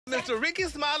Mr. Rickey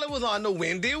Smiley was on the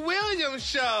Wendy Williams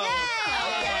Show.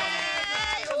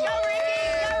 Yes. Go,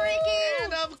 Rickey. Go, Rickey.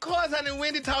 And of course, honey,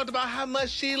 Wendy talked about how much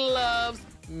she loves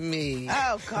me.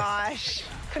 Oh, gosh.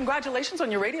 Congratulations on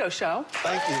your radio show.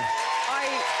 Thank you.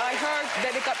 I heard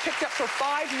that it got picked up for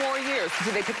 5 more years.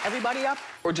 Did they pick everybody up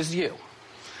or just you?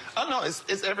 Oh, no,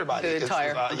 it's everybody. The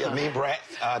entire. Yeah, me, Brat,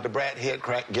 the Brat head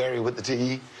crack, Gary with the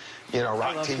T,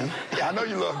 Rock T. him. Yeah, I know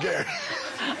you love Gary.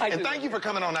 And do. thank you for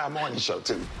coming on our morning show,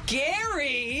 too.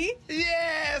 Gary?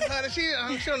 Yes, honey. She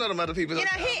don't know them other people. You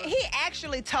know, he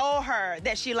actually told her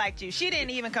that she liked you. She didn't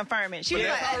even confirm it. She was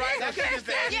That's like, all right. That's just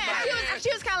yeah,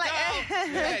 she was kind of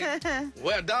like, Hey,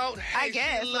 well, don't hate. I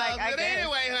guess, She like, loves I it. guess.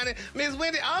 Anyway, honey, Miss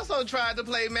Wendy also tried to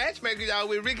play matchmaker, y'all,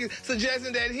 with Rickey,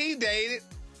 suggesting that he dated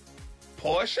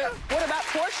Porsha. What about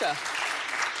Porsha?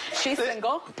 She's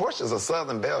single. Portia's a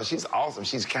Southern belle. She's awesome.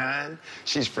 She's kind.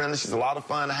 She's friendly. She's a lot of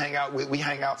fun to hang out with. We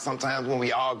hang out sometimes when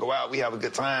we all go out. We have a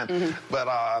good time. But,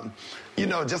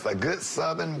 just a good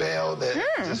Southern belle that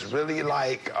just really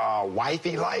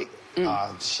wifey-like.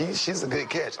 She's a good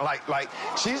catch.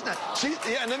 She's not, she's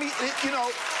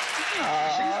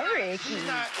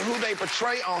not who they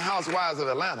portray on Housewives of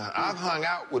Atlanta. I've hung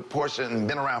out with Porsha and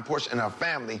been around Porsha and her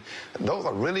family. Those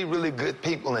are really, really good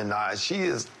people, and she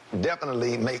is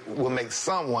definitely will make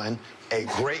someone a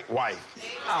great wife.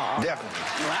 Definitely.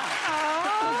 Wow.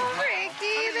 oh,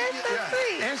 Rickey, that's so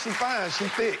sweet. And she's fine.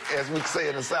 She's thick, as we say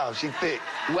in the South. She's thick.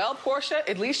 Well, Porsha,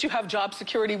 at least you have job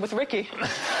security with Rickey.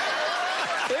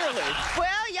 Clearly.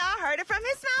 Well, y'all heard it from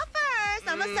his mouth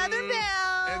first. I'm a Southern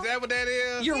belle. Is that what that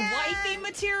is? Your wifey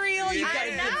material? You've got a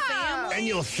good family? And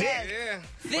you're thick. Yeah.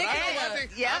 Thick.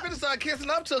 I'm going to start kissing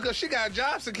up to her because she got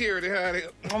job security, honey.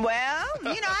 Well,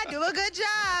 I do a good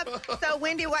job. So,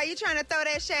 Wendy, why you trying to throw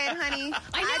that shade, honey?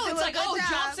 I know, do it's a like, good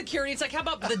job security. It's like, how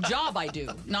about the job I do?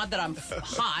 Not that I'm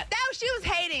hot. No, she was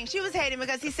hating. She was hating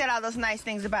because he said all those nice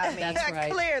things about me. That's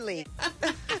right. Clearly.